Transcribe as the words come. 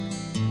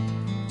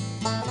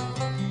Hi,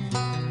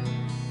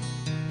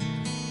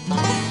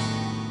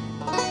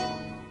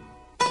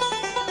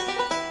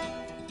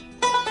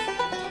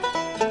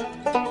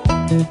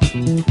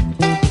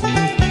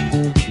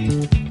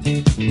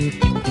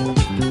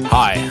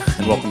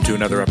 and welcome to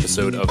another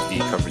episode of the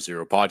Cover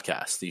Zero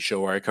podcast, the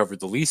show where I cover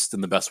the least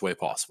in the best way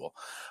possible.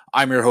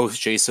 I'm your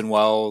host, Jason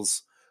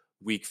Wells.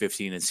 Week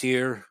 15 is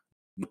here.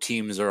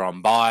 Teams are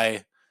on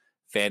bye.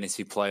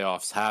 Fantasy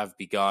playoffs have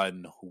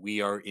begun.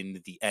 We are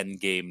in the end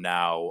game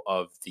now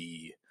of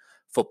the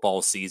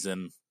football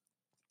season.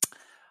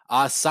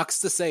 Sucks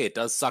to say. It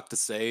does suck to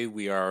say.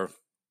 We are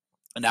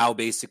now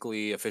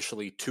basically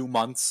officially 2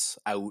 months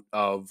out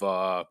of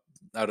the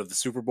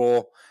Super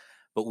Bowl,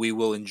 but we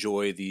will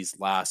enjoy these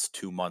last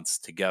 2 months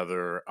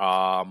together.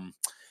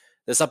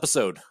 This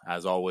episode,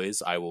 as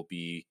always, I will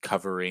be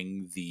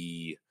covering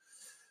the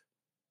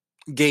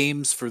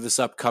games for this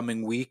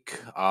upcoming week,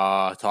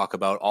 talk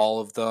about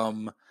all of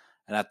them,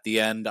 and at the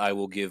end, I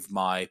will give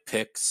my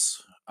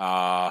picks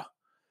for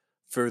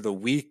the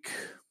week.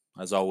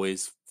 As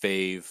always,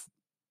 fave,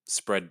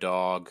 spread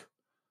dog,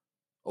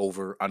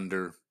 over,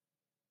 under,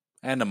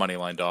 and a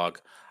moneyline dog.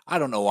 I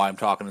don't know why I'm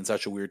talking in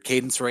such a weird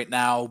cadence right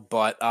now,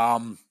 but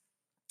is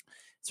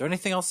there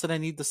anything else that I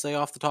need to say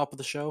off the top of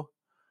the show?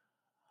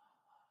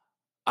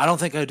 I don't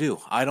think I do.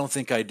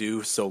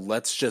 So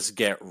let's just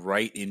get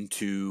right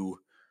into...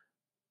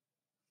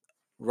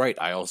 Right,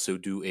 I also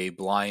do a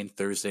blind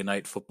Thursday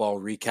night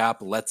football recap.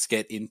 Let's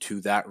get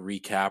into that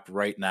recap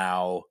right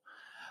now.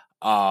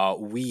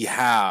 We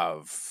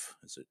have...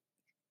 Is it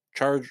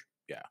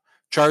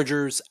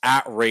Chargers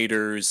at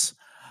Raiders.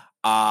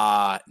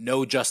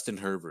 No Justin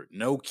Herbert,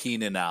 no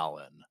Keenan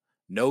Allen,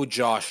 no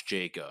Josh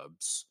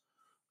Jacobs.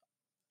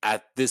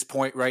 At this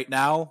point right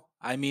now,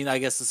 I mean, I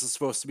guess this is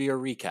supposed to be a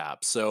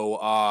recap.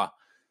 So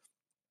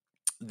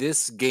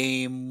this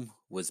game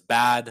was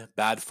bad.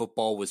 Bad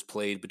football was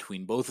played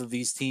between both of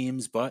these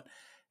teams, but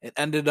it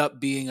ended up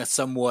being a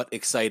somewhat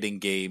exciting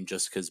game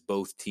just because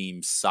both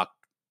teams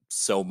sucked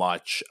so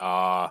much.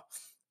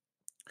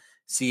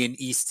 Seeing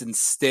Easton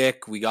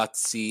stick, we got to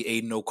see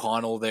Aiden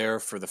O'Connell there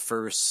for the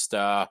first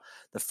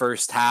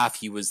half.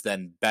 He was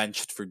then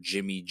benched for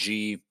Jimmy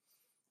G.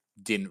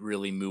 Didn't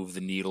really move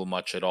the needle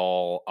much at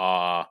all.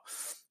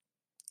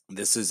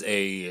 This is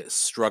a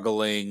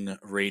struggling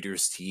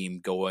Raiders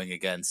team going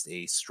against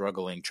a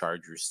struggling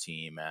Chargers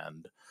team,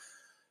 and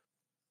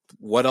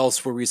what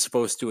else were we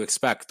supposed to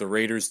expect? The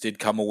Raiders did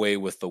come away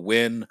with the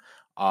win.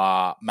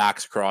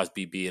 Max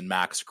Crosby being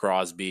Max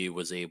Crosby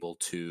was able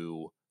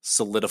to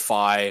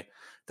solidify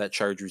that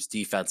Chargers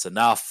defense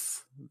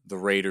enough. The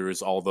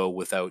Raiders, although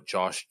without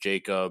Josh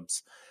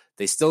Jacobs,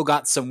 they still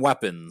got some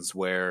weapons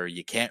where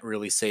you can't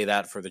really say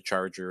that for the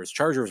Chargers.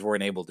 Chargers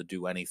weren't able to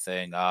do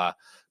anything.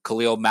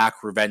 Khalil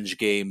Mack revenge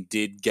game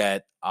did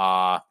get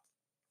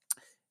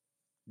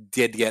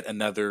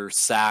another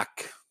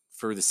sack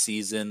for the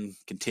season.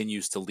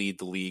 Continues to lead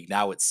the league.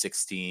 Now it's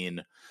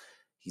 16.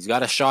 He's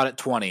got a shot at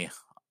 20.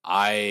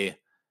 I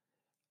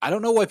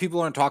don't know why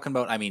people aren't talking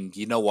about... I mean,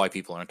 you know why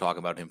people aren't talking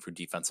about him for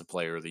Defensive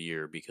Player of the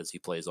Year, because he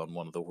plays on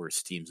one of the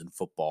worst teams in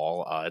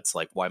football. It's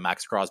like why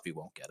Max Crosby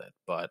won't get it.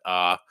 But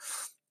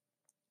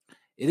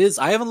it is...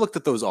 I haven't looked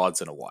at those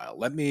odds in a while.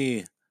 Let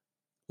me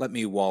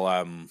while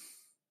I'm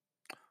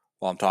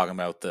talking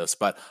about this.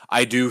 But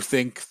I do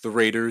think the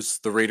Raiders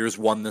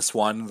won this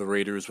one. The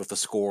Raiders with a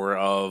score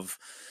of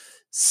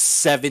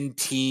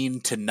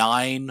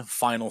 17-9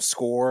 final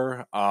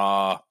score.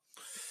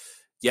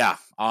 Yeah,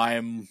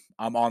 I'm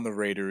on the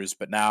Raiders,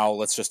 but now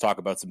let's just talk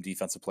about some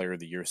Defensive Player of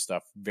the Year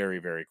stuff very,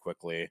 very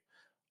quickly.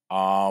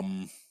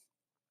 Awards.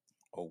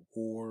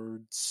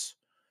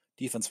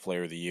 Defensive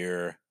Player of the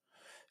Year.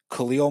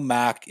 Khalil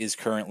Mack is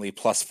currently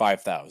plus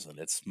 5,000.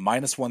 It's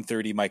minus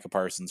 130 Micah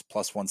Parsons,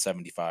 plus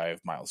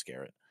 175 Myles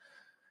Garrett.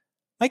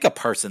 Micah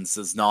Parsons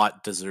does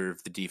not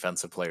deserve the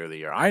Defensive Player of the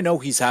Year. I know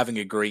he's having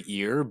a great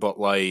year, but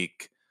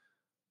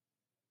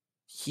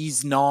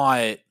he's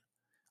not...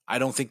 I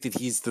don't think that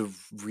he's the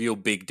real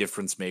big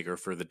difference maker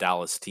for the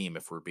Dallas team,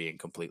 if we're being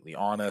completely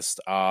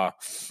honest. But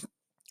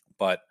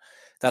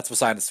that's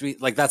beside the sweet.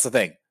 That's the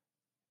thing.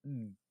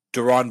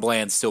 Deron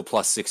Bland's still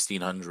plus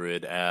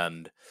 1,600,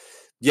 and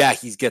yeah,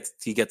 he gets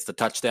the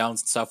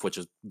touchdowns and stuff, which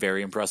is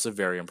very impressive,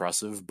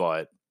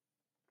 but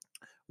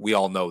we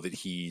all know that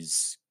he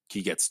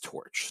gets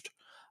torched.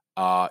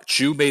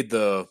 Chu made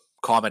the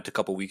comment a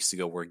couple weeks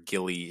ago where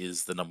Gilly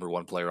is the number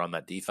one player on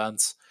that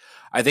defense.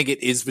 I think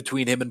it is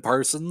between him and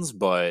Parsons,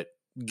 but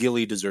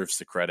Gilly deserves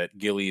the credit.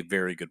 Gilly,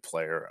 very good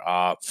player.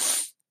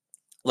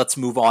 Let's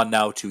move on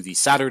now to the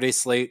Saturday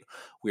slate.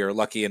 We are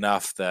lucky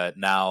enough that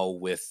now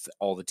with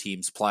all the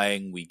teams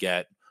playing, we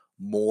get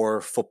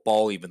more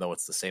football, even though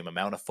it's the same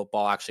amount of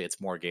football. Actually, it's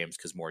more games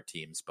because more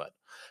teams. But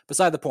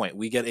beside the point,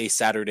 we get a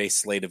Saturday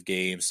slate of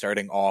games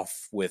starting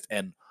off with,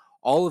 and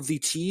all of the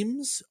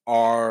teams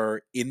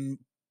are in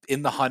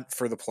the hunt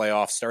for the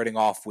playoffs, starting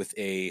off with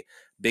a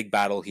big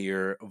battle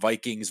here.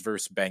 Vikings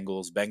versus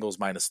Bengals. Bengals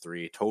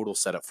 -3. Total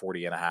set at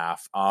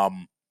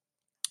 40.5.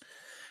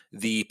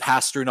 The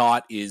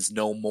Pasternaut is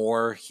no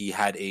more. He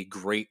had a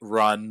great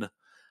run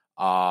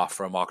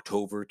from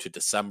October to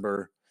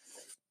December.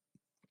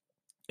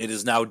 It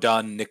is now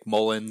done. Nick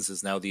Mullins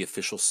is now the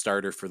official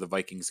starter for the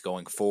Vikings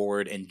going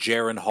forward. And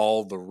Jaron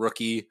Hall, the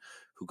rookie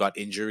who got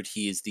injured,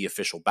 he is the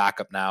official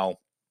backup now.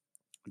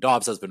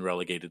 Dobbs has been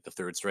relegated to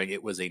third string.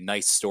 It was a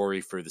nice story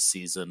for the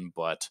season,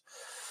 but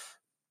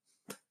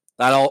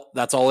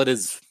that's all it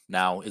is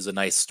now, is a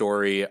nice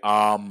story.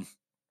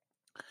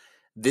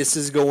 This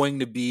is going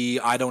to be,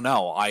 I don't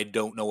know. I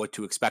don't know what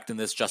to expect in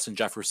this. Justin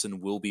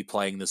Jefferson will be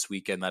playing this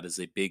weekend. That is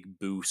a big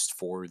boost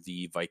for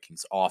the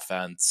Vikings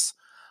offense.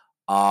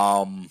 They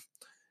are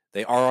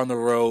on the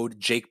road.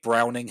 Jake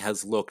Browning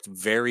has looked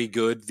very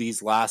good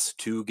these last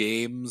two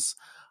games.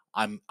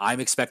 I'm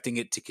expecting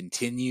it to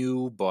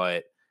continue,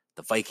 but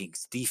the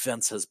Vikings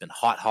defense has been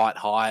hot.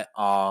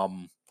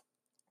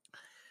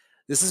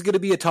 This is going to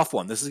be a tough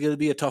one.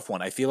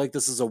 I feel like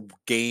this is a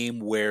game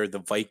where the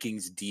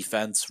Vikings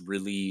defense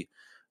really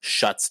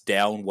shuts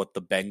down what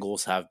the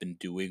Bengals have been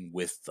doing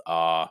with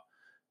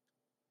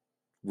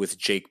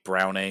Jake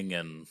Browning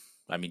and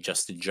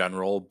just in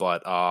general,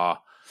 but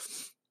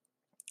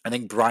I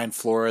think Brian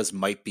Flores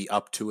might be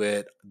up to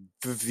it.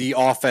 The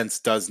offense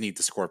does need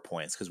to score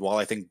points, because while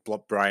I think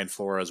Brian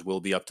Flores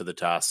will be up to the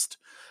test,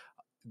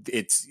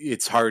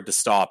 it's hard to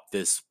stop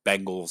this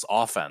Bengals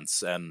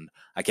offense. And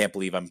I can't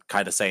believe I'm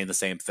kind of saying the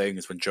same thing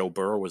as when Joe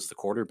Burrow was the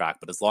quarterback.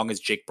 But as long as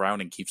Jake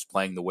Browning keeps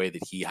playing the way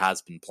that he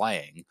has been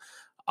playing,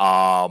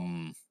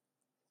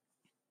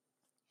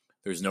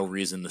 there's no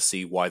reason to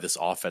see why this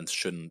offense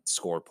shouldn't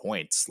score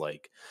points.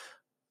 Like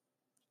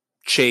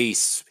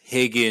Chase,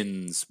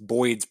 Higgins,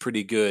 Boyd's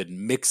pretty good,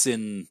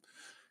 Mixon,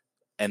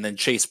 and then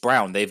Chase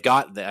Brown. They've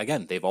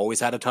always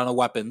had a ton of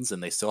weapons,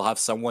 and they still have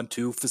someone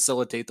to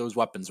facilitate those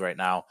weapons right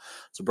now.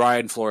 So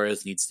Brian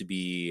Flores needs to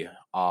be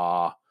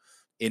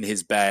in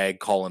his bag,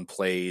 calling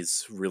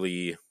plays,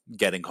 really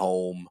getting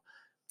home.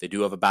 They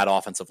do have a bad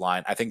offensive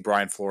line. I think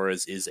Brian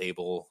Flores is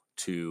able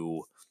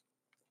to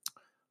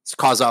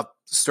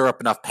stir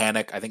up enough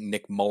panic. I think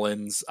Nick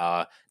Mullins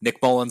at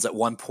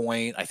one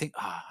point,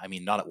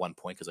 not at one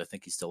point, because I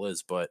think he still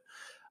is, but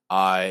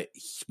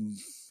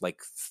like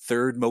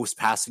third most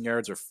passing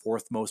yards or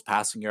fourth most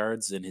passing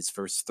yards in his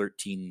first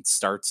 13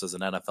 starts as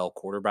an NFL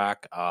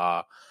quarterback.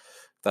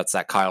 That's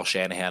that Kyle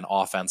Shanahan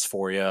offense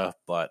for you.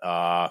 But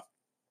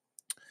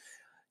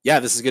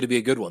this is going to be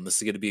a good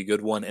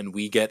one. And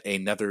we get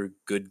another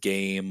good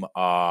game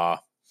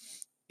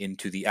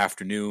into the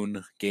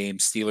afternoon game.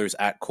 Steelers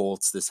at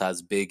Colts. This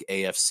has big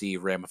AFC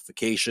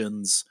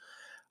ramifications.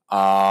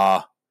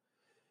 Colts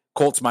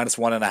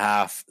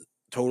 -1.5.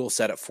 Total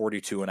set at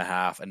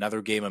 42.5.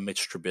 Another game of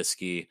Mitch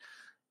Trubisky.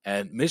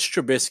 And Mitch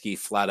Trubisky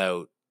flat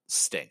out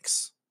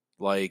stinks.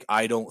 Like,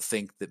 I don't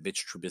think that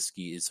Mitch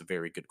Trubisky is a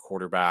very good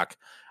quarterback.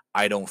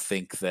 I don't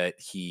think that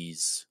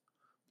he's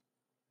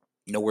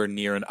nowhere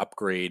near an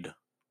upgrade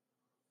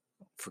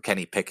for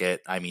Kenny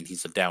Pickett.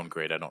 He's a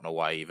downgrade. I don't know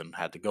why I even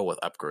had to go with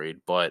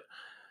upgrade, but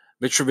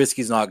Mitch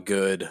Trubisky's not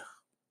good.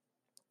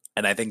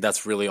 And I think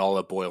that's really all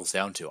it boils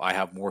down to. I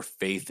have more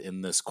faith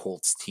in this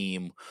Colts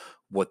team,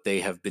 what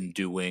they have been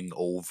doing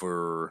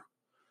over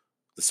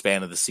the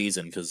span of the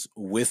season, because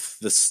with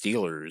the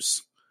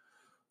Steelers,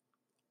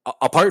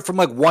 apart from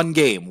like one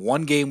game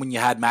when you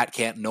had Matt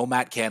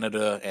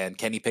Canada and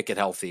Kenny Pickett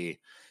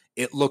healthy,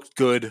 it looked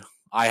good.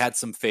 I had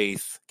some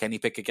faith. Kenny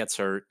Pickett gets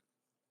hurt.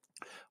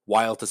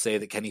 Wild to say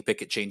that Kenny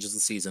Pickett changes the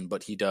season,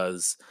 but he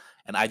does.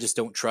 And I just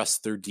don't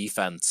trust their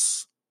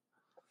defense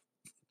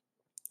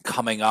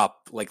coming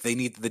up. Like,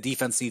 the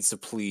defense needs to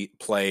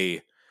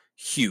play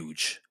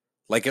huge,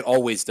 like it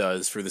always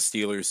does, for the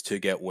Steelers to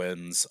get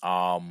wins.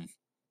 I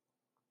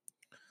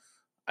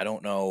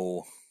don't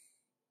know.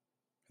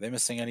 Are they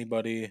missing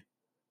anybody?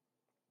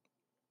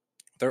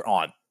 They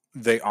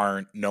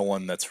aren't. No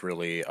one that's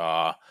really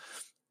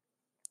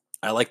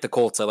I like the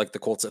Colts. I like the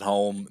Colts at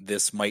home.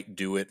 This might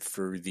do it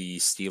for the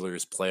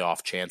Steelers'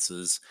 playoff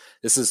chances.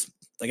 This is,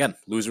 again,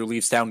 loser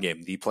leaves town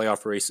game. The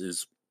playoff race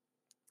is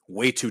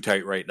way too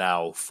tight right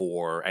now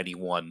for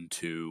anyone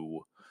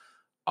to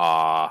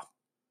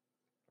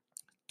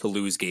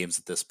lose games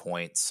at this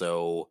point.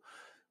 So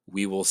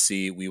we will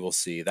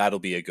see. That'll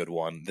be a good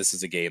one. This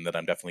is a game that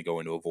I'm definitely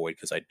going to avoid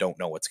because I don't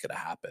know what's going to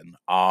happen.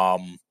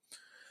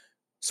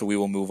 So we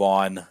will move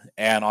on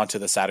and onto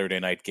the Saturday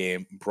night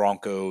game.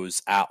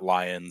 Broncos at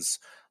Lions.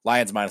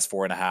 Lions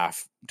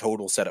 -4.5.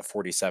 Total set at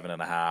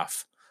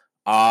 47.5.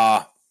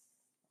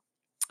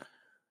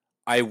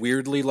 I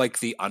weirdly like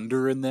the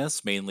under in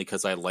this, mainly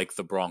because I like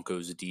the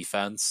Broncos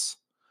defense.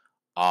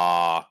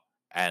 And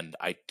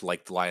I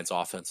like the Lions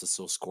offense to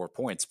still score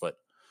points, but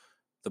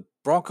the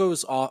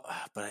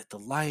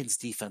Lions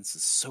defense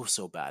is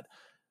so bad.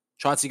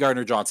 Chauncey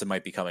Gardner-Johnson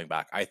might be coming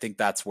back. I think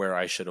that's where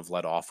I should have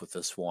led off with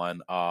this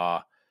one.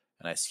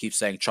 And I keep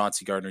saying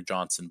Chauncey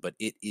Gardner-Johnson, but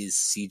it is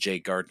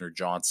CJ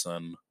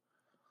Gardner-Johnson.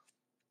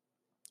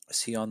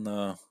 Is he on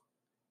the...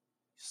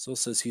 Still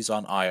says he's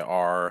on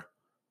IR.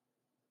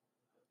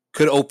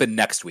 Could open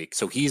next week.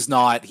 So he's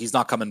not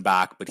coming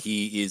back, but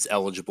he is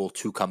eligible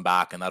to come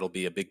back, and that'll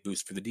be a big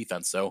boost for the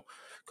defense. So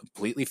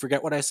completely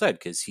forget what I said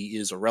because he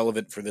is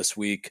irrelevant for this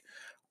week.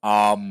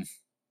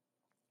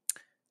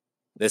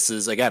 This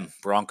is, again,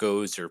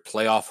 Broncos, your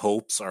playoff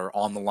hopes are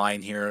on the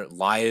line here.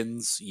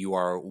 Lions, you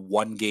are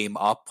one game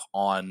up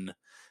on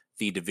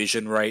the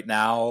division right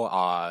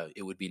now.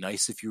 It would be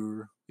nice if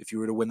you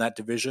were to win that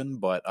division,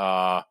 but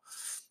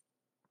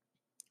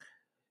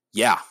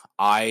yeah,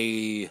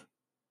 I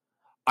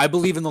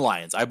believe in the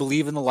Lions.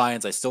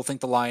 I still think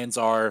the Lions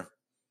are,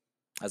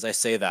 as I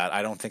say that,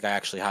 I don't think I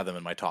actually have them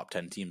in my top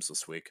 10 teams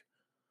this week.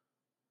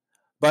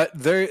 But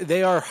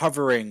they are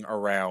hovering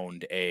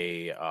around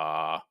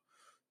a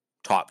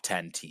top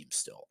 10 team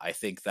still. I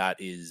think that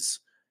is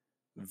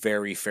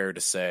very fair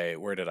to say.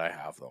 Where did I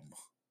have them?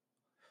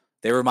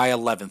 They were my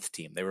 11th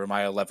team. They were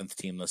my 11th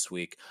team this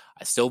week.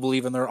 I still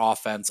believe in their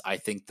offense. I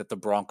think that the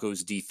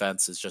Broncos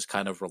defense is just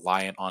kind of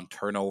reliant on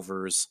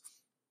turnovers.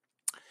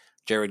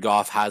 Jared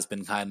Goff has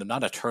been kind of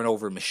not a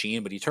turnover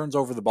machine, but he turns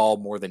over the ball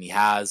more than he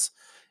has.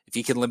 If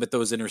he can limit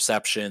those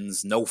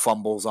interceptions, no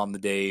fumbles on the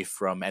day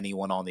from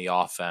anyone on the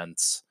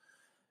offense,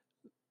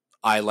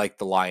 I like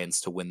the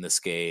Lions to win this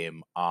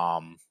game.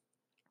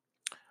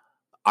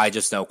 I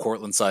just know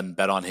Cortland Sutton,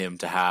 bet on him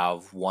to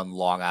have one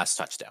long-ass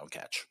touchdown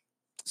catch.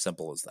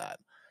 Simple as that.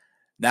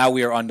 Now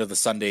we are under the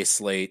Sunday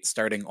slate,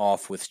 starting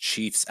off with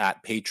Chiefs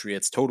at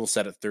Patriots. Total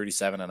set at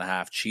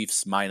 37.5.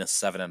 Chiefs minus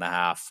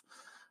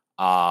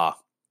 7.5.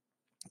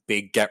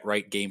 Big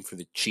get-right game for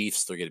the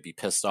Chiefs. They're going to be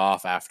pissed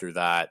off after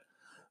that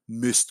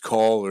missed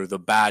call, or the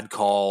bad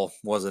call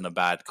wasn't a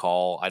bad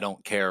call. I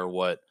don't care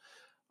what.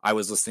 I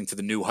was listening to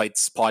the New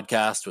Heights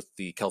podcast with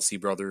the Kelsey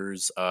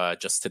brothers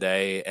just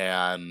today,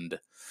 and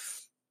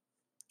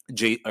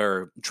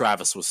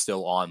Travis was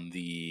still on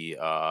the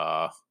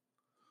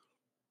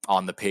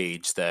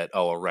page that,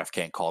 a ref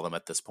can't call them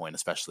at this point,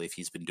 especially if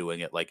he's been doing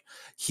it. Like,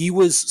 he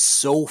was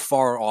so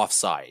far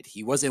offside.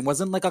 It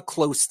wasn't like a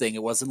close thing.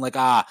 It wasn't like,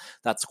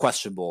 that's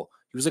questionable.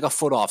 He was like a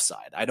foot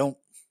offside.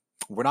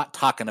 We're not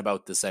talking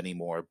about this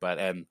anymore,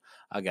 and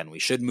again, we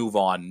should move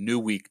on. New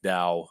week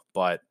now,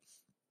 but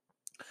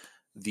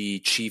the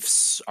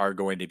Chiefs are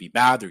going to be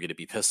mad. They're going to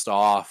be pissed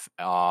off.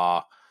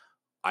 I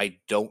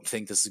don't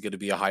think this is going to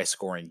be a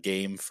high-scoring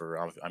game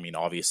for,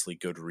 obviously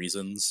good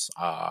reasons.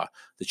 The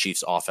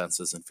Chiefs'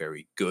 offense isn't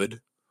very good.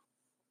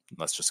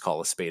 Let's just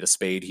call a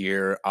spade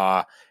here.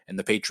 And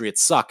the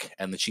Patriots suck,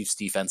 and the Chiefs'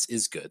 defense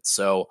is good.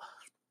 So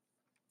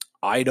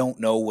I don't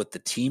know what the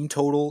team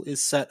total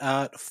is set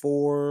at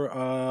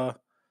for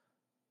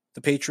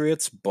the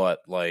Patriots, but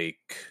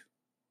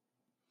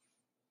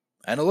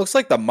and it looks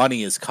like the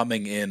money is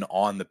coming in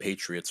on the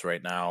Patriots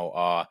right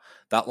now.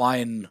 That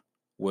line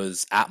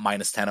was at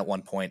minus 10 at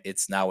one point.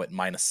 It's now at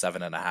minus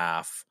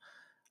 7.5.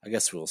 I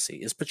guess we'll see.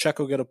 Is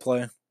Pacheco going to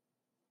play?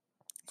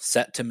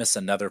 Set to miss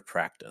another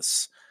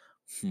practice.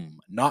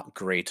 Not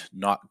great,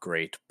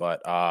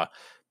 but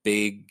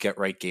big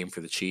get-right game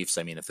for the Chiefs.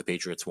 If the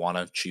Patriots want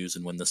to choose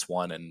and win this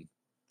one and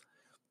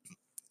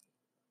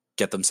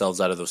get themselves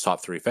out of those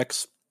top 3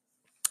 picks,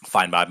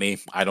 fine by me.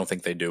 I don't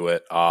think they do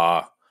it.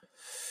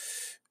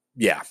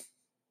 Yeah.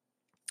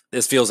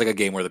 This feels like a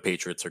game where the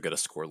Patriots are going to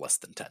score less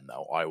than 10,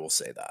 though. I will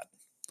say that.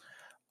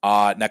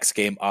 Next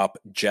game up,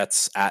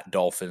 Jets at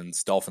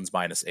Dolphins. Dolphins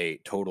minus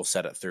 8. Total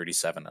set at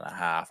 37.5.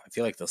 I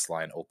feel like this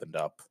line opened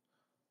up.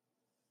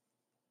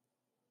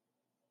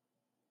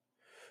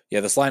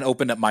 Yeah, this line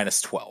opened at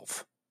minus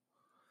 12.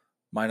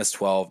 Minus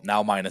 12,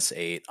 now minus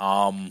 8.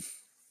 Like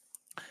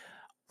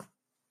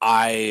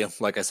I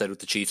said with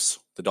the Chiefs,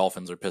 the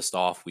Dolphins are pissed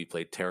off. We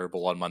played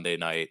terrible on Monday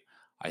night.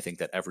 I think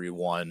that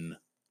everyone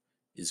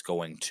is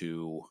going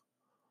to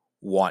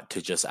want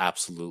to just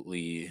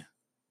absolutely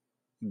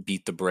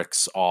beat the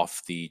bricks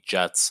off the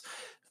Jets.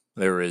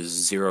 There is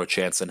zero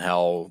chance in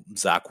hell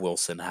Zach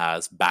Wilson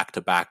has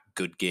back-to-back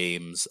good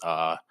games.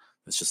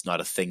 It's just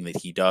not a thing that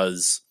he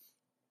does.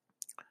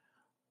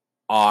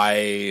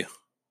 I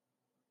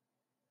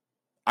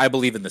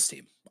believe in this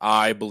team.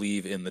 I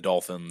believe in the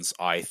Dolphins.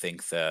 I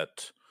think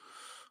that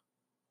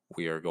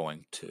we are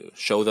going to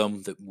show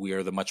them that we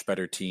are the much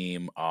better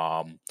team.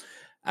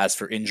 As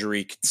for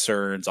injury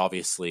concerns,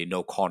 obviously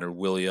no Connor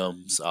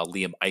Williams.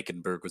 Liam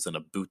Eichenberg was in a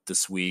boot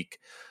this week.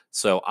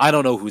 So I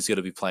don't know who's going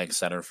to be playing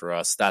center for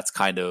us. That's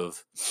kind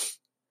of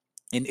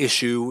an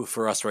issue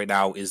for us right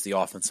now, is the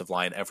offensive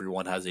line.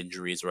 Everyone has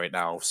injuries right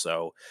now,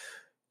 so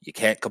you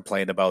can't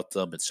complain about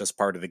them. It's just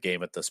part of the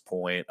game at this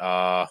point.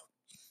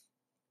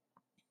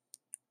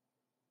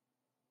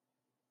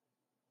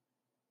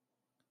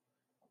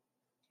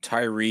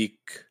 Tyreek,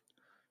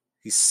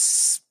 he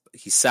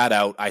sat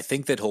out. I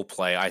think that he'll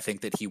play. I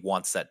think that he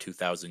wants that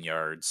 2,000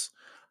 yards.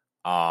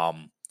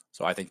 So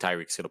I think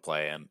Tyreek's going to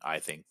play, and I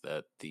think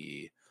that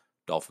the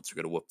Dolphins are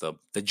going to whoop them.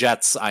 The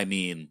Jets,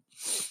 the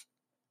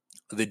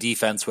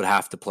defense would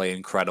have to play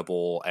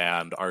incredible,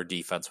 and our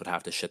defense would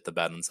have to shit the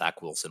bed, and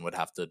Zach Wilson would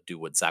have to do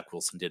what Zach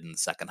Wilson did in the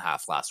second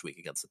half last week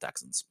against the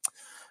Texans.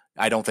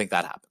 I don't think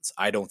that happens.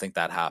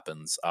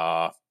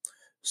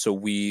 So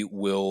we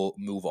will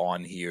move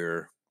on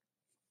here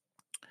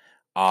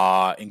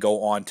and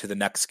go on to the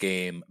next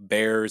game.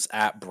 Bears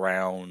at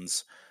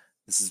Browns.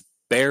 This is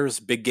Bears,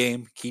 big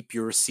game. Keep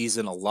your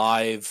season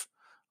alive.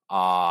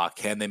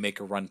 Can they make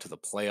a run to the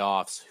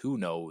playoffs? Who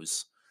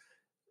knows?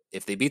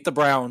 If they beat the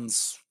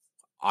Browns,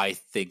 I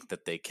think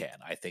that they can.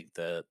 I think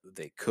that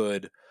they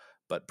could,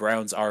 but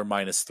Browns are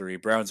 -3.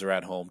 Browns are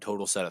at home.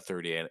 Total set at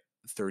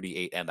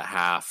 38 and a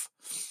half.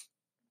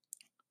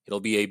 It'll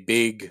be a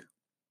big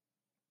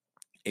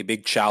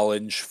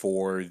challenge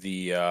for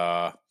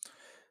the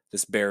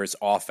this Bears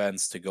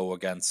offense to go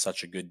against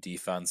such a good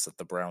defense that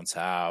the Browns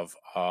have.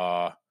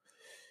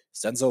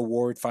 Is Denzel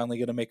Ward finally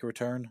going to make a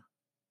return?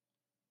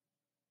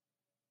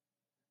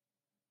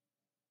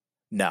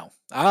 No.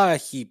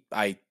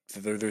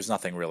 There's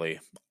nothing really,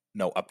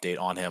 no update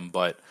on him,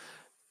 but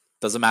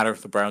doesn't matter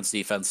if the Browns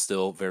defense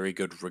still very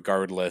good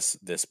regardless.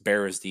 This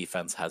Bears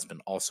defense has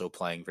been also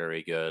playing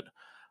very good.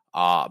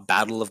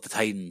 Battle of the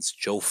Titans,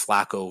 Joe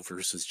Flacco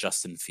versus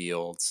Justin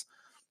Fields.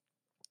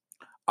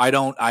 I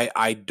don't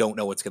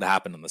know what's going to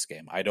happen in this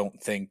game. I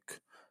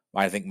think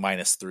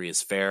 -3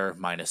 is fair.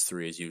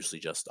 -3 is usually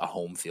just a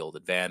home field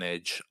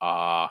advantage.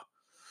 I'm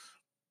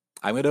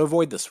going to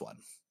avoid this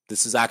one.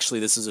 This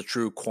is a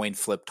true coin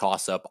flip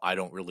toss up. I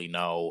don't really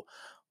know.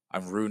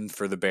 I'm rooting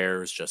for the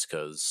Bears just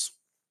because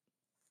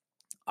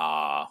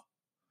I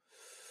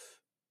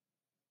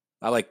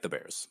like the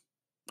Bears.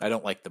 I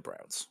don't like the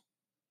Browns.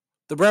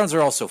 The Browns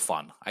are also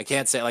fun. I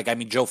can't say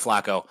Joe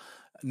Flacco,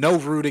 no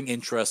rooting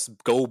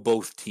interest. Go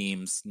both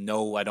teams.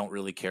 No, I don't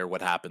really care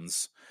what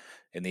happens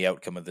in the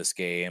outcome of this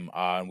game.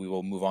 And we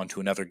will move on to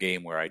another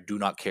game where I do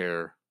not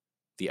care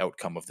the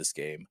outcome of this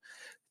game.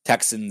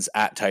 Texans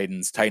at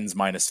Titans. Titans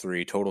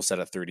 -3. Total set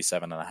at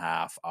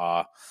 37.5.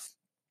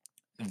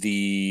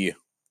 The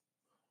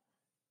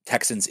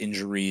Texans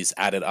injuries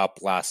added up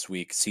last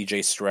week.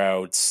 CJ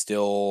Stroud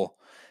still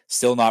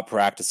not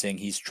practicing.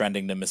 He's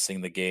trending to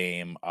missing the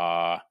game.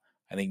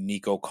 I think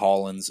Nico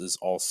Collins is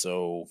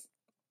also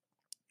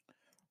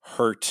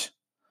hurt.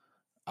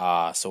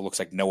 So it looks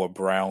like Noah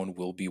Brown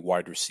will be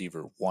wide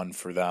receiver 1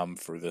 for them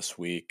for this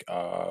week.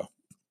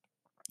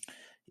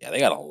 Yeah, they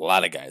got a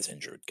lot of guys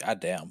injured.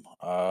 Goddamn.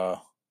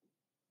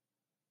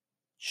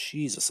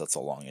 Jesus, that's a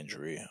long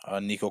injury.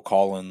 Nico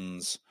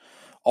Collins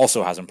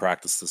also hasn't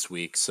practiced this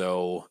week,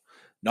 so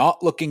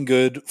not looking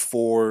good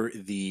for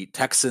the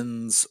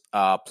Texans'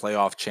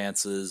 playoff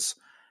chances.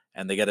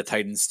 And they get a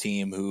Titans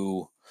team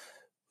who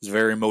was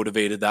very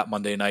motivated that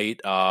Monday night.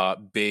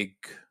 Big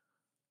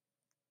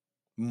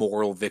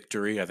moral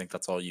victory. I think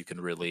that's all you can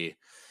really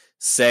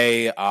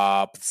say.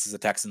 This is the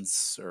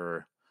Texans,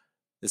 or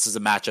this is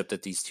a matchup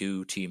that these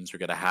two teams are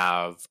going to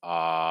have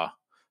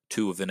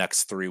 2 of the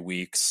next 3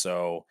 weeks,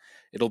 so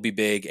it'll be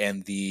big.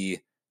 And the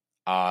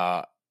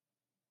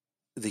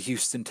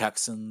Houston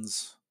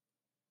Texans,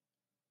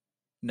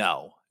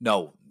 no,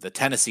 the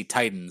Tennessee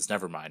Titans,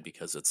 never mind,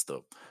 because it's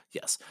the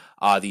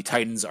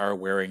Titans are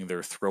wearing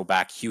their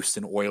throwback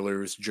Houston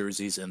Oilers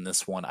jerseys in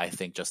this one, I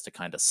think just to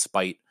kind of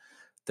spite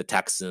the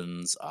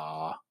Texans.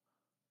 I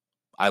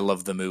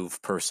love the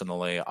move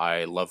personally.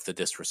 I love the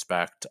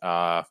disrespect.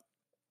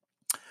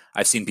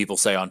 I've seen people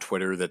say on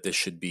Twitter that this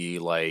should be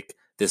like,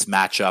 this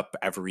matchup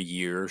every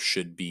year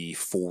should be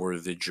for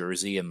the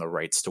jersey and the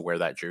rights to wear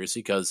that jersey,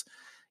 because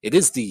it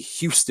is the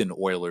Houston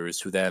Oilers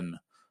who then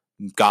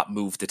got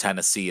moved to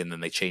Tennessee and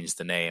then they changed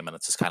the name. And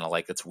it's just kind of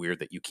like, it's weird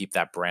that you keep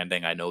that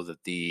branding. I know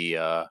that the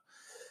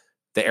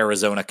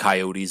Arizona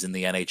Coyotes in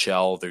the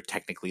NHL, they're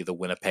technically the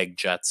Winnipeg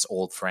Jets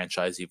old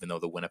franchise, even though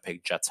the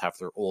Winnipeg Jets have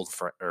their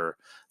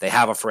they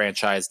have a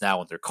franchise now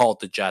and they're called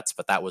the Jets,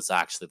 but that was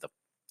actually the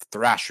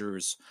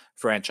Thrashers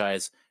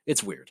franchise.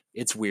 It's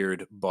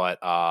weird, but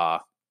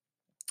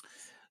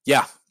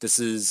yeah,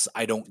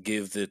 I don't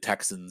give the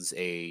Texans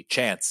a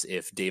chance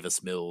if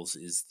Davis Mills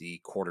is the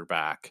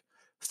quarterback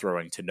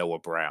throwing to Noah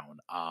Brown.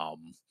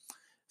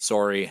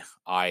 Sorry,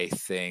 I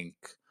think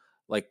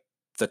like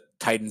the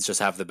Titans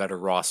just have the better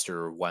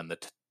roster when the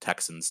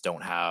Texans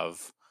don't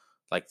have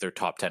like their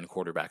top 10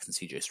 quarterbacks in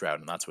CJ Stroud,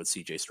 and that's what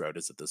CJ Stroud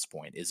is at this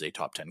point, is a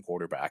top 10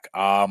 quarterback.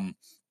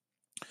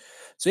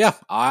 So yeah,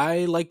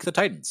 I like the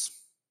Titans.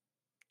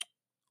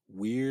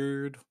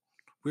 Weird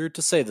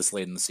to say this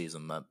late in the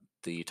season that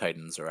the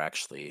Titans are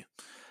actually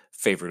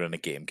favored in a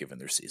game given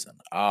their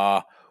season.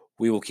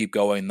 We will keep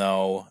going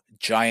though.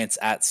 Giants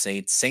at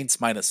Saints. Saints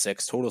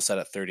 -6. Total set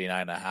at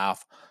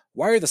 39.5.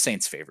 Why are the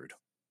Saints favored?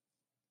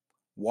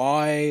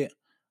 Why?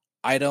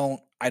 I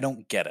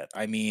don't get it.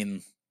 I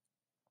mean,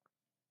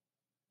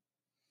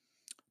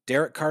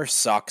 Derek Carr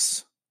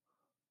sucks.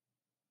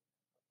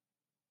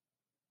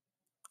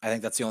 I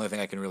think that's the only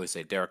thing I can really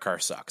say. Derek Carr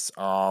sucks.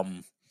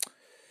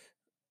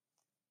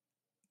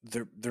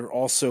 They're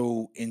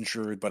also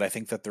injured, but I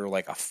think that they're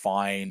like a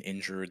fine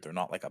injured. They're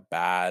not like a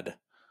bad.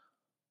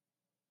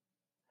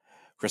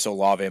 Chris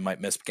Olave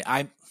might miss.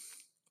 I'm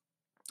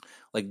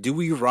like, do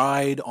we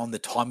ride on the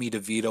Tommy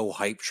DeVito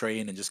hype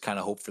train and just kind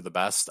of hope for the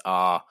best?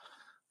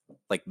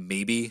 Like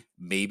maybe.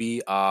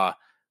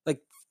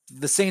 Like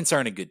the Saints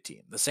aren't a good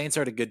team. The Saints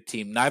aren't a good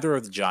team. Neither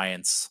are the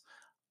Giants.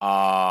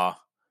 I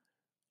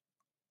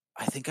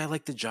think I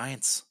like the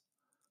Giants.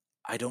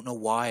 I don't know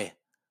why.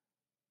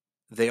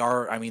 they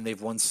are. I mean,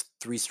 they've won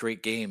 3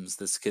 straight games.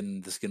 This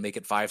can make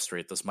it 5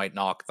 straight. This might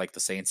knock like the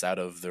Saints out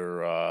of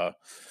their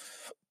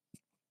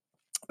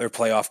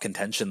playoff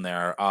contention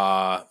there.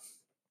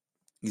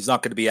 He's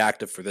not going to be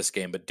active for this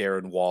game, but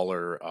Darren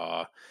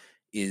Waller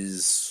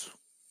is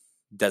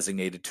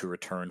designated to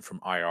return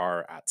from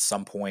IR at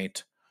some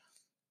point.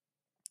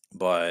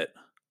 But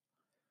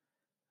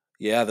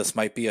yeah, this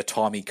might be a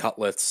Tommy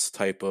Cutlets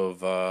type of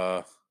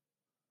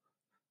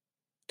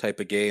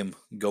game.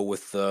 Go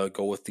with the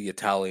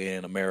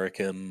Italian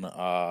American.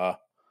 I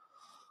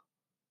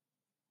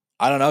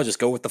don't know. Just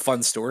go with the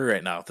fun story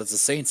right now. That's the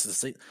Saints.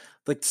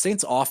 The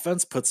Saints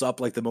offense puts up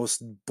like the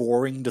most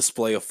boring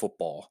display of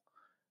football.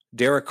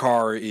 Derek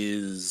Carr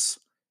is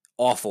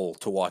awful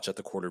to watch at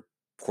the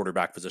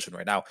quarterback position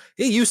right now.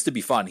 He used to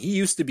be fun. He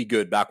used to be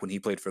good back when he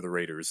played for the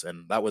Raiders,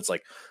 and that was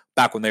like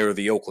back when they were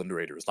the Oakland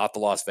Raiders, not the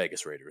Las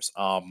Vegas Raiders.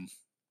 But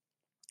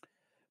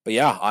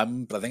yeah, I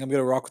think I'm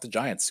gonna rock with the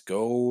Giants.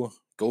 Go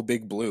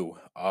Big Blue.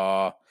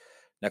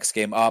 Next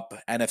game up,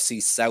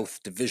 NFC South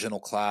divisional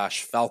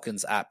clash,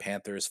 Falcons at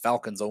Panthers.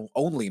 Falcons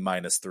only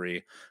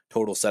 -3,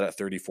 total set at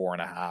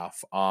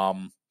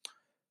 34.5.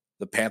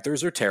 The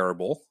Panthers are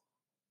terrible,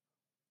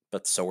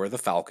 but so are the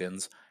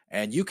Falcons.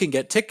 And you can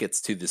get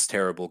tickets to this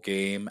terrible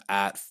game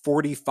at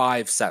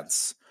 45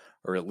 cents,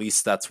 or at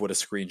least that's what a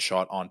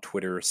screenshot on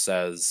Twitter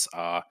says.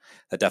 That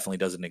definitely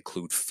doesn't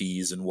include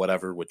fees and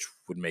whatever, which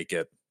would make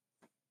it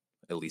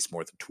at least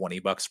more than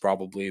 $20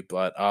 probably.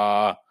 But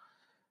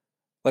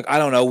like, I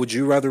don't know. Would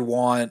you rather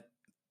want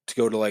to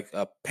go to like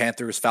a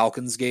Panthers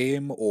Falcons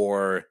game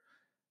or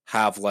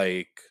have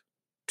like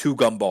 2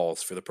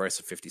 gumballs for the price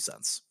of 50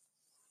 cents?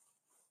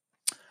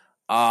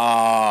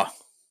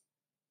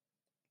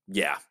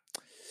 Yeah.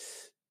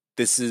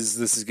 This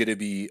is going to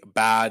be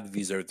bad.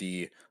 These are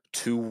the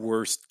 2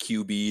 worst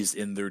QBs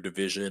in their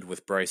division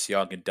with Bryce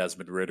Young and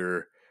Desmond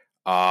Ridder,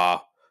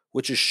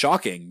 which is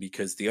shocking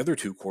because the other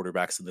 2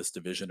 quarterbacks in this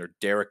division are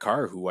Derek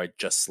Carr, who I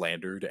just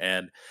slandered,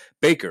 and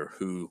Baker,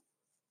 who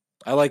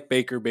I like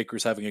Baker.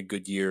 Baker's having a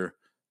good year.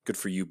 Good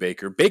for you,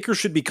 Baker. Baker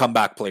should be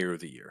comeback player of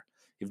the year.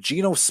 If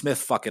Geno Smith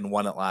fucking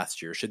won it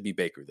last year, it should be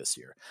Baker this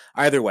year.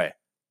 Either way,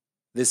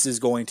 this is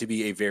going to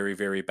be a very,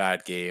 very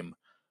bad game.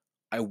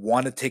 I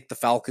want to take the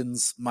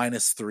Falcons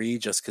 -3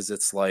 just because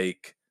it's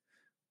like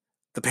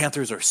the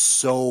Panthers are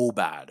so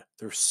bad.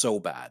 They're so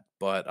bad.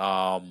 But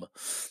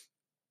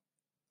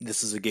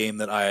this is a game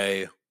that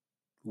I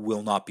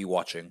will not be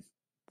watching.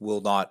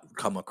 Will not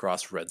come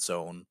across Red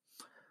Zone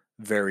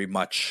very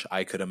much,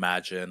 I could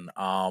imagine.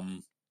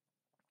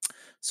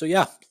 So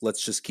yeah,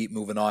 let's just keep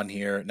moving on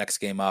here. Next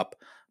game up,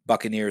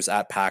 Buccaneers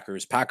at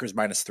Packers. Packers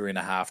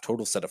 -3.5,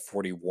 total set of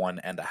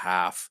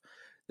 41.5.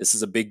 This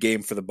is a big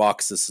game for the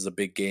Bucs. This is a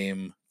big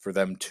game for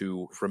them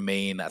to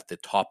remain at the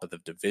top of the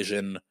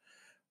division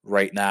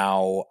right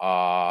now.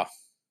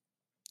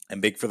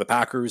 And big for the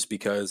Packers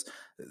because,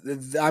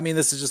 I mean,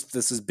 this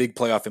is big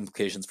playoff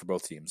implications for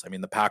both teams. I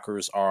mean, the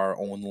Packers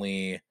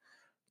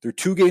they're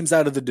 2 games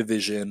out of the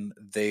division.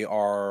 They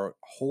are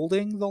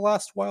holding the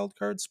last wild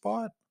card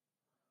spot.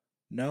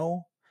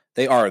 No,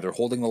 they are. They're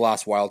holding the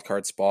last wild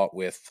card spot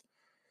with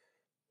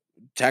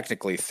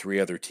technically 3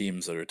 other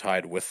teams that are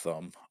tied with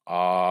them.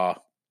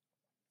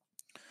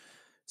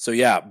 So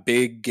yeah,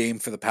 big game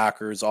for the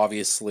Packers.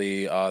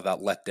 Obviously, that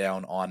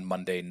letdown on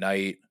Monday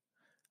night.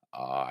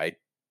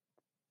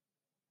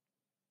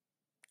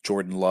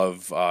 Jordan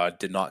Love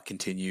did not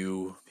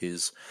continue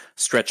his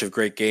stretch of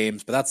great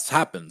games, but that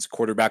happens.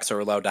 Quarterbacks are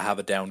allowed to have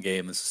a down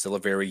game. This is still a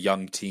very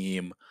young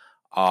team.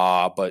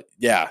 But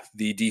yeah,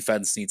 the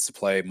defense needs to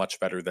play much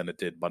better than it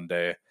did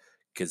Monday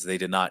because they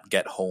did not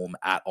get home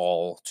at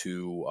all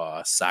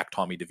to sack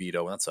Tommy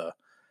DeVito. And that's a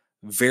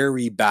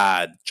very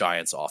bad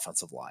Giants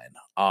offensive line.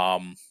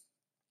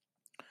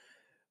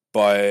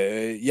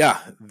 But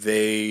yeah,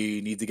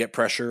 they need to get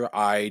pressure.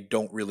 I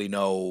don't really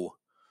know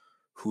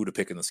who to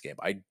pick in this game.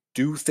 I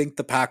do think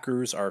the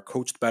Packers are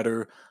coached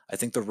better. I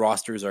think the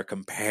rosters are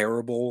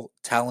comparable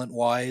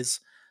talent-wise.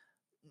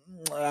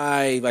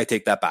 I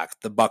take that back.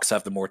 The Bucs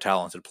have the more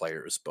talented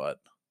players, but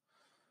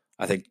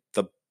I think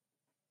the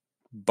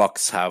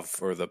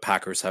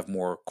Packers have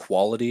more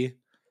quality.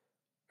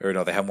 Or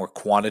no, they have more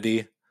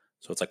quantity.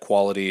 So it's like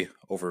quality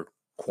over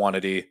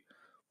quantity.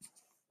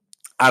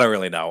 I don't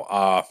really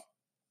know.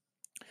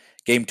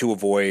 Game to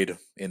avoid,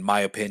 in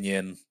my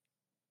opinion.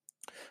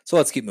 So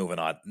let's keep moving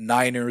on.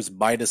 Niners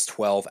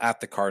 -12 at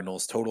the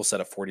Cardinals. Total set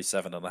of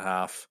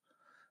 47.5.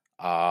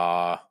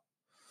 I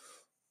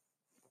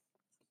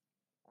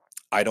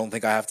don't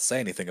think I have to say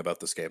anything about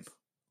this game.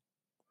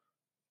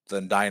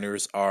 The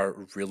Niners are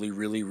really,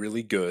 really,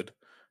 really good,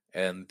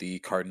 and the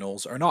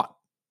Cardinals are not.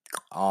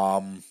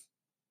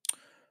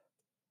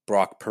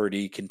 Brock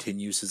Purdy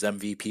continues his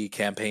MVP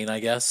campaign, I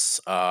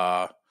guess.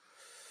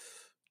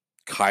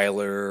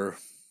 Kyler,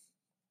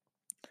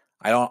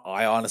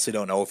 I honestly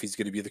don't know if he's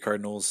going to be the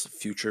Cardinals'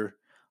 future.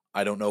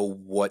 I don't know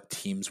what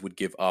teams would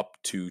give up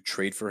to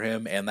trade for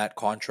him and that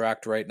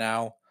contract right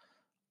now.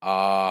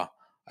 I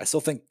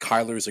still think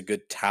Kyler's a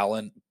good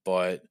talent,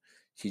 but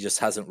he just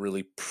hasn't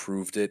really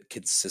proved it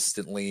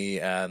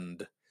consistently.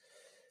 And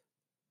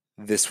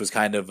this was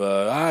kind of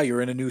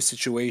you're in a new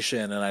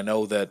situation, and I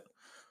know that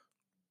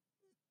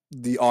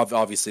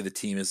obviously the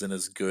team isn't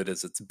as good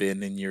as it's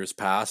been in years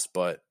past,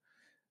 but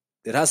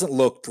it hasn't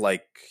looked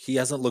like he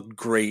hasn't looked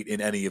great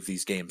in any of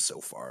these games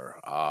so far.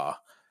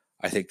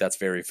 I think that's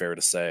very fair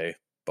to say,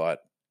 but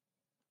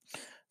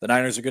the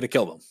Niners are going to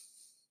kill them.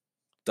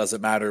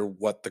 Doesn't matter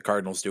what the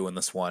Cardinals do in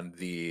this one.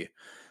 The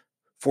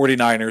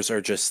 49ers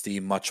are just the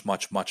much,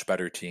 much, much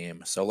better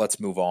team. So let's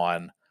move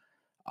on.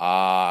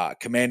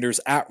 Commanders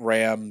at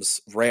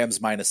Rams. Rams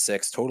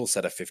 -6. Total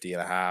set of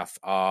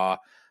 50.5.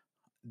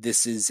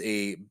 This is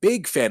a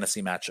big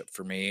fantasy matchup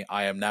for me.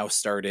 I am now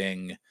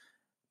starting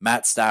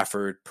Matt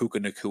Stafford, Puka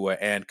Nacua,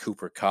 and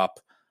Cooper Kupp.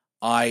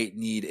 I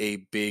need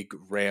a big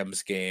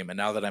Rams game. And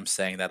now that I'm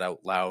saying that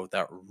out loud,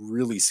 that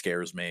really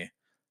scares me.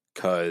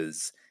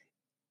 Because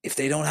if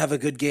they don't have a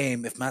good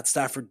game, if Matt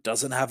Stafford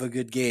doesn't have a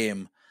good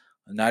game,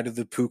 neither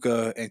do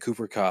Puka and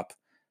Cooper Kupp.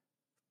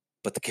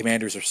 But the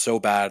Commanders are so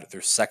bad.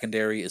 Their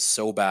secondary is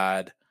so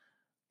bad.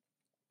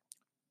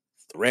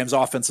 The Rams'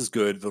 offense is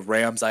good. The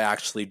Rams, I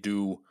actually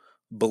do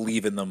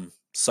believe in them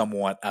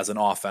somewhat as an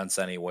offense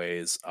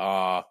anyways.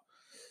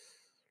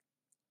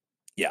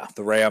 Yeah,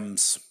 the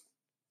Rams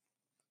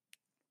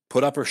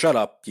put up or shut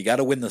up. You got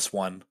to win this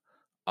one.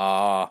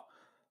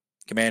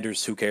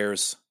 Commanders, who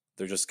cares?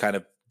 They're just kind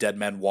of dead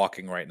men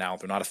walking right now.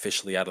 They're not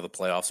officially out of the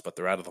playoffs, but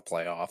they're out of the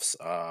playoffs.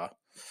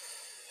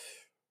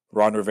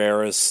 Ron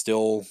Rivera is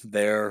still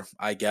there,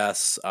 I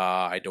guess.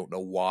 I don't know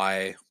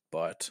why,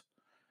 but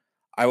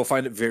I will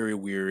find it very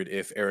weird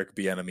if Eric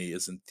Bieniemy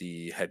isn't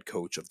the head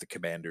coach of the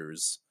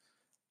Commanders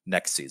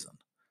next season.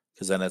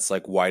 Because then it's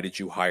like, why did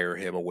you hire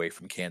him away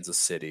from Kansas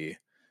City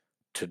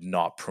to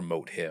not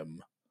promote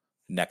him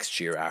next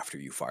year after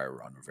you fire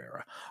Ron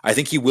Rivera? I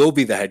think he will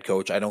be the head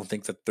coach. I don't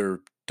think that they're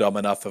dumb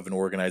enough of an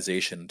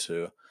organization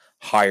to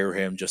hire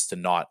him just to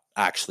not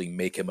actually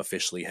make him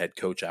officially head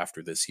coach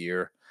after this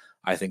year.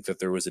 I think that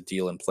there was a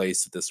deal in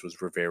place that this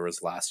was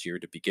Rivera's last year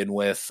to begin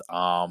with.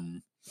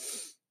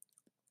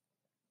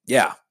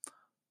 Yeah,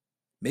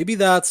 maybe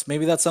that's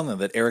something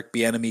that Eric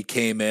Bieniemy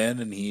came in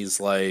and he's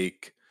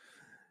like,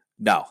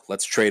 no,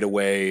 let's trade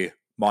away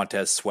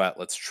Montez Sweat.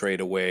 Let's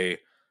trade away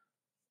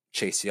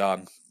Chase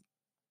Young.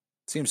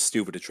 Seems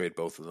stupid to trade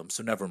both of them,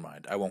 so never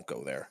mind. I won't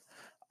go there.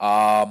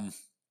 But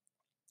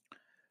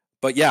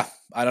yeah,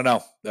 I don't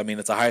know. I mean,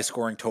 it's a high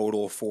scoring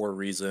total for a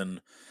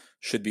reason.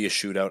 Should be a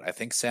shootout. I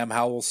think Sam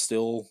Howell's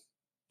still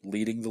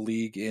leading the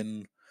league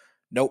in.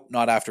 Nope,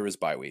 not after his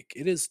bye week.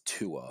 It is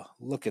Tua.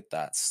 Look at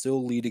that.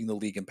 Still leading the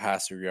league in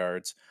passer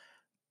yards,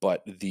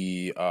 but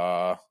the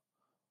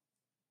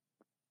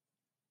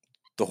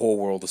whole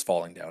world is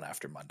falling down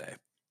after Monday.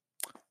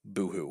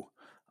 Boo-hoo.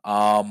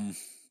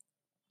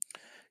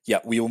 Yeah,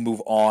 we will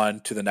move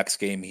on to the next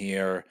game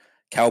here.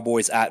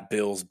 Cowboys at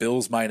Bills.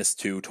 Bills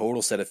 -2.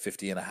 Total set of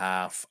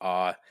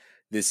 50.5.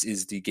 This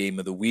is the game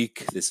of the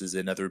week. This is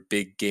another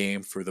big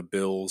game for the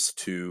Bills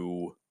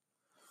to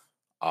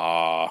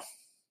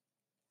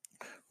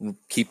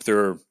keep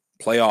their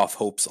playoff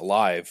hopes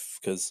alive,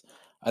 because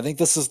I think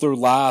this is their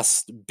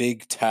last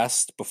big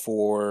test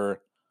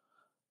before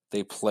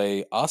they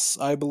play us,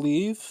 I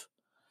believe.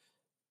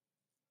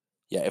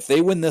 Yeah, if they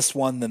win this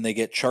one, then they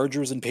get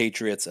Chargers and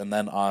Patriots and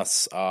then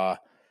us.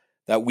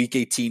 That Week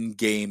 18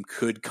 game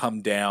could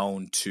come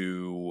down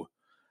to,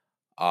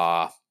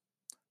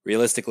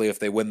 realistically, if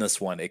they win this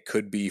one, it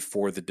could be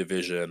for the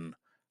division,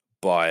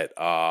 but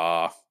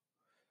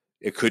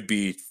it could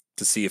be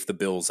to see if the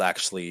Bills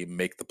actually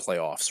make the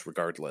playoffs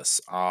regardless.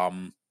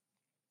 I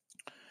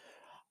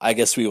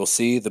guess we will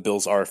see. The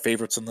Bills are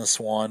favorites in this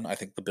one. I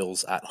think the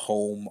Bills at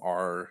home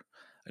are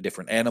a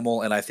different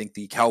animal, and I think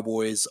the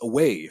Cowboys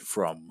away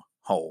from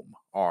home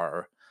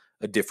are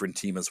a different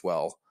team as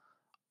well.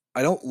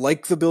 I don't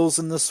like the Bills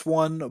in this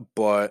one,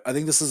 but I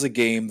think this is a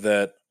game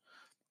that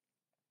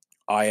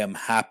I am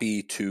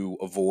happy to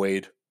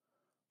avoid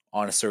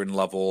on a certain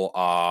level.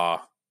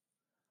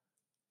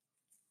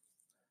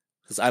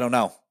 Because I don't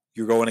know.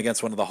 You're going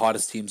against one of the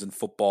hottest teams in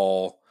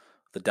football,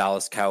 the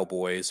Dallas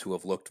Cowboys, who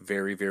have looked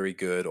very, very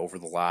good over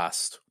the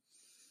last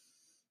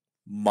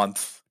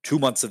month, 2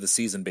 months of the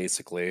season,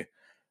 basically.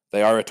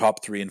 They are a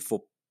top three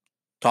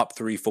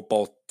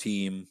football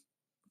team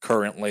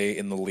currently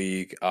in the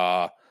league.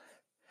 But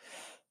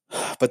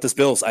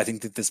I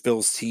think that this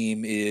Bills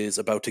team is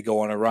about to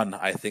go on a run.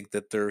 I think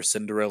that their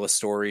Cinderella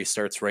story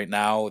starts right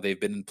now. They've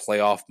been in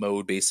playoff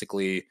mode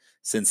basically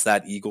since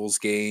that Eagles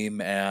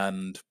game,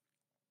 and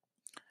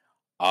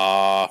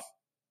I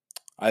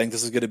think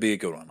this is going to be a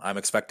good one. I'm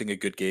expecting a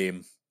good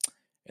game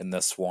in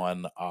this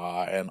one.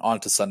 And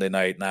on to Sunday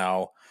night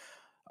now.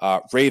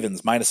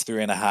 Ravens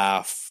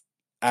 -3.5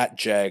 at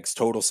Jags.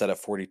 Total set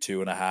at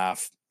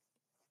 42.5.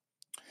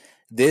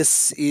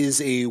 This is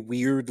a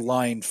weird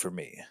line for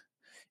me.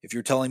 If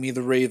you're telling me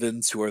the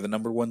Ravens, who are the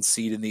number one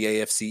seed in the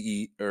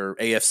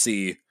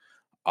AFC,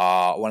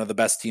 one of the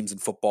best teams in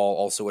football,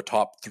 also a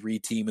top 3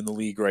 team in the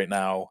league right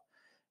now,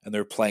 and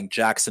they're playing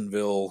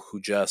Jacksonville,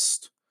 who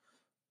just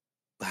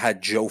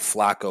had Joe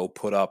Flacco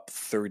put up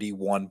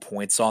 31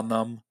 points on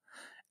them,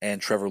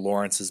 and Trevor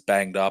Lawrence is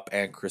banged up,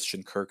 and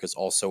Christian Kirk is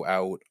also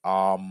out.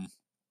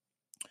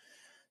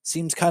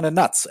 Seems kind of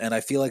nuts, and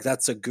I feel like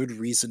that's a good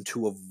reason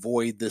to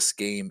avoid this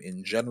game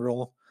in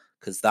general,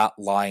 because that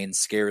line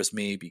scares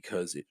me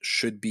because it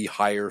should be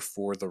higher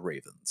for the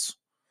Ravens.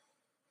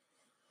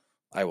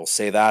 I will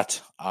say that.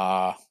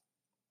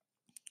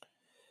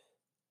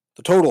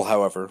 The total,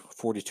 however,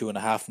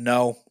 42.5.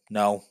 No,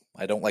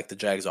 I don't like the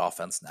Jags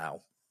offense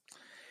now.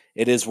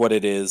 It is what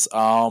it is.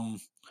 But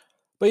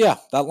yeah,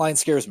 that line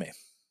scares me.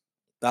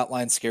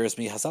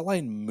 Has that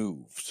line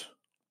moved?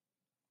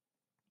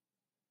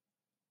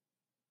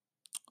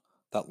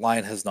 That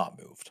line has not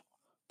moved.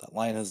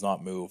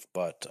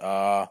 But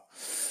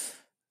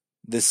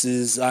this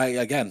is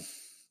again,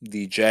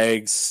 the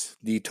Jags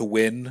need to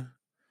win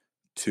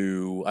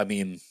to,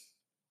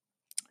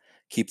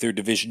 keep their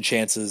division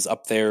chances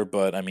up there,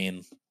 but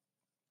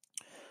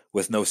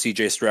with no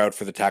CJ Stroud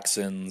for the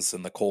Texans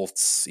and the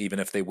Colts, even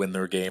if they win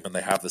their game and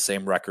they have the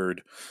same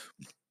record,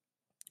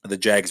 the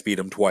Jags beat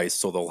them twice,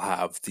 so they'll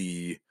have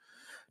the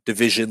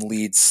division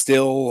lead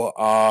still.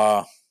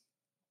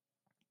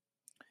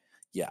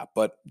 Yeah,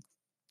 but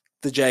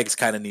the Jags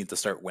kind of need to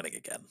start winning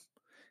again.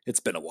 It's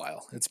been a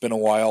while.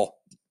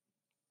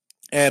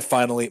 And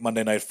finally,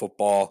 Monday Night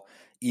Football,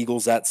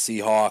 Eagles at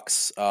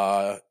Seahawks.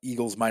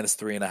 Eagles minus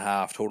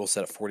 3.5, total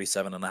set at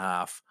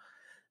 47.5.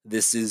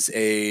 This is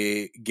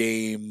a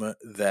game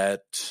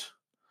that,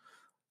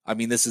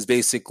 this is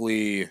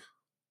basically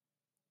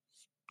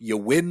you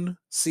win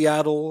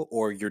Seattle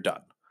or you're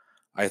done.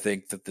 I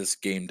think that this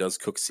game does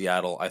cook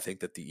Seattle. I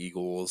think that the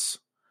Eagles,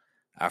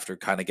 after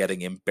kind of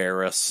getting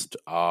embarrassed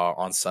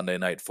on Sunday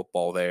Night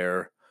Football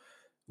there,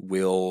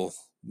 will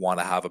want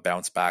to have a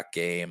bounce back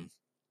game.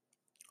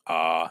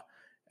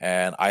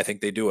 And I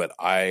think they do it.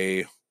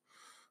 I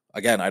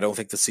don't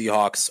think the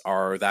Seahawks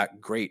are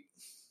that great,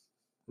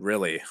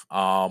 really.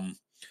 Now,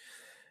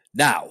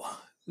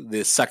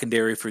 the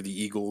secondary for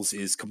the Eagles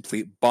is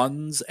complete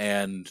buns,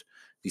 and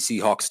the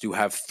Seahawks do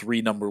have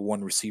 3 number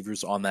 1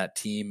 receivers on that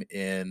team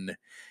in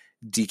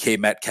DK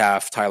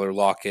Metcalf, Tyler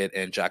Lockett,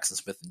 and Jackson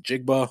Smith and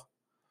Jigba.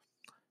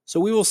 So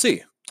we will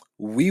see.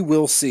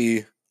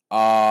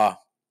 I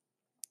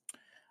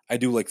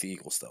do like the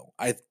Eagles, though.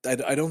 I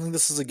don't think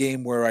this is a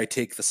game where I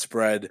take the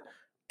spread,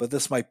 but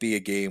this might be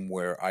a game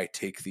where I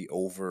take the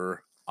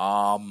over.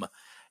 And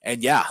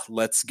yeah,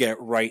 let's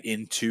get right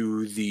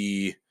into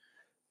the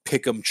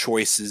pick'em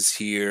choices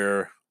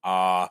here.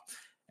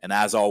 And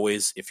as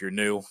always, if you're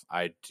new,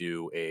 I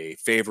do a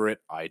favorite,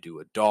 I do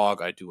a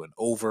dog, I do an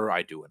over,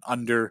 I do an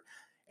under,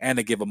 and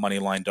I give a money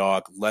line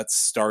dog. Let's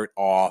start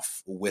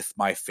off with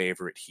my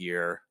favorite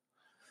here.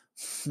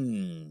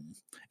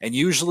 And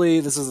usually,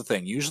 this is the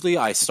thing. Usually,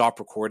 I stop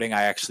recording.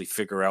 I actually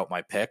figure out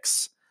my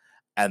picks,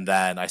 and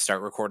then I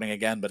start recording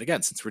again. But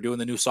again, since we're doing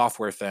the new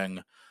software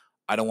thing,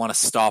 I don't want to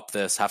stop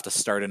this, have to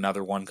start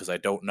another one because I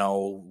don't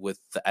know with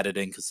the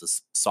editing because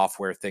this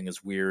software thing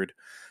is weird.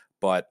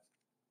 But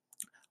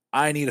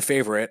I need a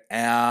favorite,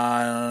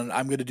 and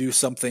I'm going to do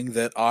something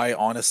that I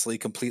honestly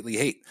completely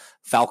hate.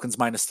 Falcons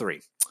minus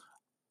 3.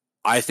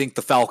 I think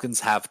the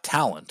Falcons have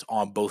talent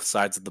on both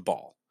sides of the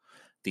ball.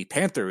 The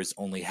Panthers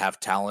only have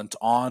talent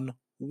on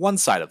one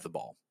side of the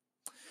ball.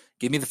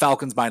 Give me the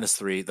Falcons minus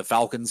 3. The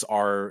Falcons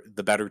are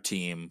the better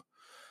team.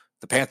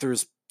 The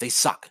Panthers, they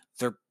suck.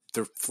 They're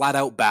flat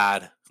out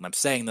bad. And I'm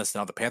saying this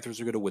now, the Panthers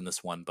are going to win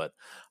this one, but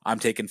I'm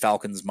taking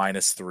Falcons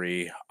minus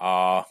 3.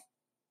 For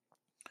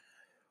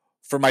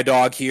my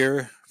dog,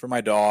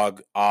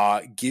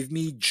 give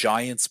me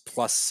Giants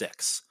plus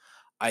 6.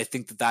 I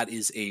think that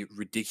is a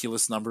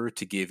ridiculous number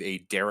to give a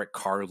Derek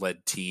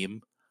Carr-led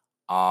team,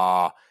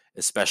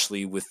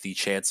 especially with the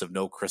chance of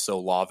no Chris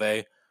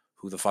Olave.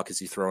 Who the fuck is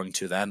he throwing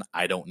to then?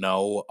 I don't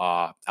know.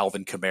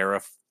 Alvin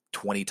Kamara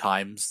 20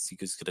 times.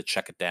 He's going to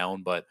check it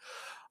down, but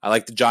I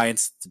like the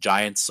Giants. The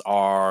Giants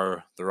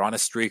they're on a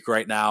streak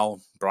right now.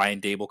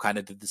 Brian Dable kind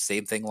of did the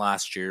same thing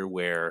last year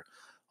where,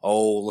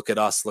 look at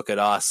us,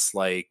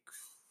 like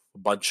a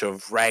bunch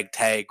of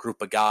ragtag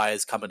group of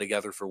guys coming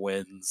together for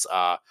wins.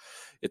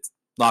 It's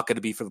not going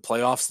to be for the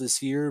playoffs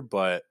this year,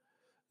 but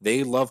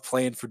they love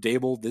playing for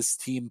Dable. This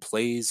team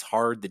plays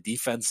hard. The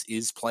defense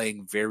is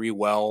playing very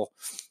well.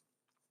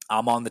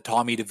 I'm on the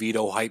Tommy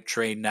DeVito hype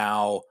train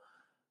now.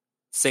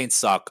 Saints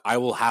suck. I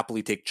will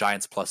happily take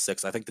Giants plus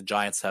 6. I think the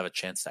Giants have a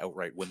chance to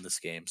outright win this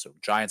game. So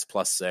Giants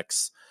plus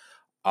 6.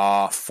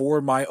 For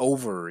my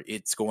over,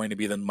 it's going to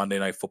be the Monday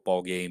Night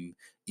Football game.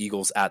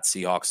 Eagles at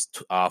Seahawks,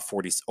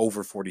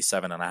 over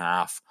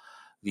 47.5.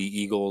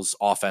 The Eagles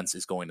offense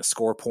is going to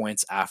score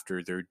points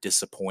after their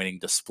disappointing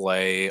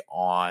display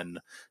on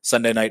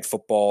Sunday Night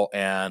Football,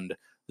 and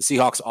the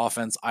Seahawks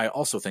offense I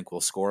also think will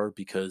score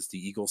because the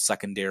Eagles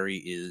secondary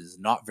is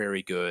not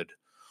very good.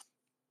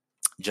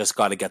 Just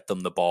got to get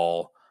them the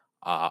ball.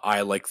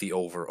 I like the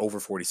over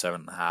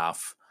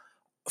 47.5.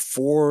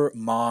 For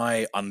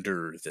my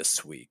under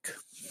this week,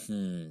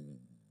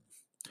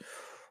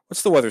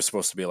 what's the weather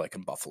supposed to be like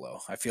in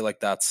Buffalo? I feel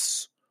like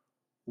that's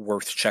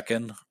worth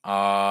checking.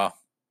 Does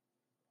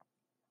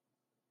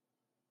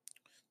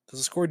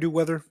the score do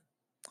weather?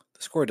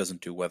 The score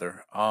doesn't do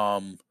weather.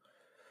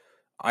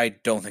 I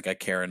don't think I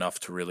care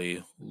enough to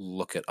really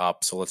look it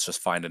up. So let's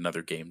just find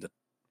another game to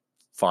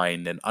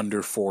find an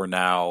under 4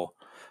 now.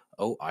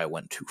 Oh, I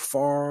went too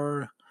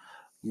far.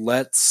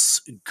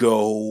 Let's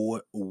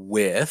go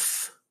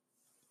with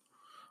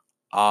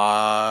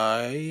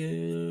I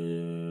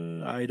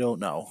don't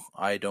know.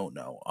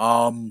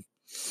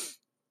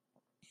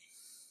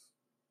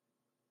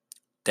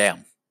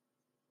 Damn,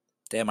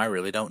 I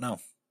really don't know.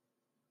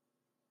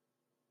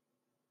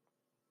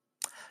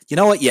 You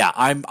know what? Yeah,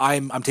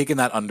 I'm taking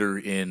that under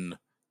in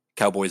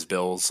Cowboys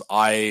Bills.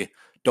 I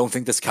don't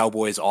think this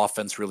Cowboys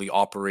offense really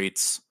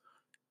operates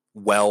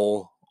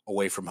well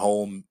away from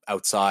home,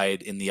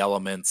 outside in the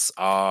elements.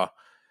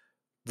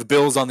 The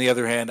Bills, on the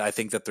other hand, I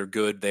think that they're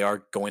good. They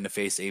are going to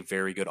face a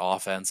very good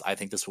offense. I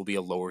think this will be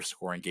a lower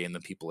scoring game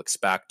than people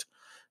expect.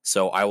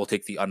 So I will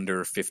take the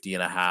under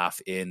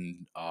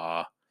 50.5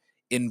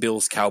 in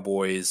Bills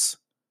Cowboys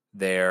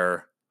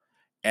there.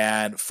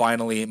 And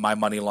finally, my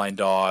money line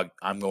dog,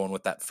 I'm going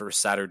with that first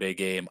Saturday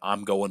game.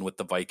 I'm going with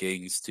the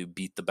Vikings to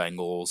beat the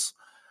Bengals.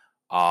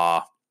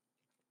 I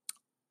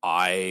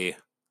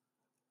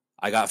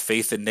got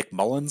faith in Nick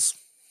Mullins,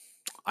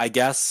 I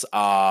guess.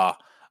 I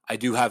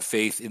do have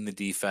faith in the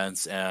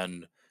defense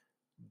and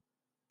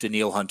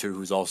Danielle Hunter,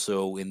 who's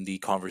also in the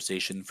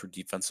conversation for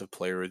Defensive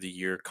Player of the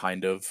Year,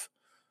 kind of.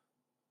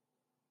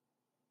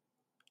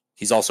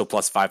 He's also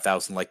plus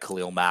 5,000 like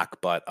Khalil Mack,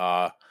 but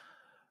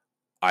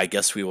I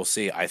guess we will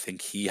see. I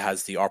think he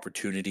has the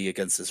opportunity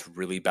against this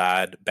really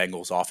bad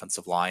Bengals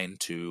offensive line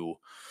to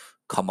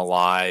come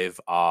alive.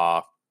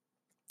 And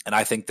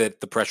I think that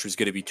the pressure is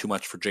going to be too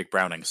much for Jake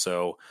Browning.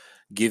 So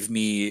give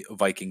me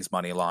Vikings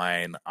money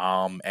line.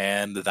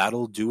 And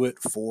that'll do it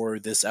for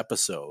this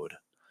episode.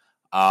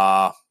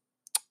 Any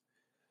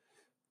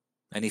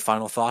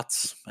final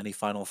thoughts?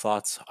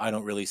 I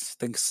don't really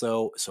think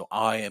so. So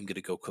I am going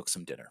to go cook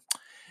some dinner.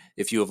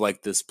 If you have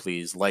liked this,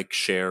 please like,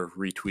 share,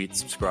 retweet,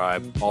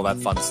 subscribe, all that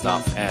fun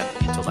stuff.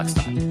 And until next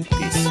time,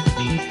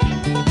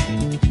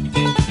 peace.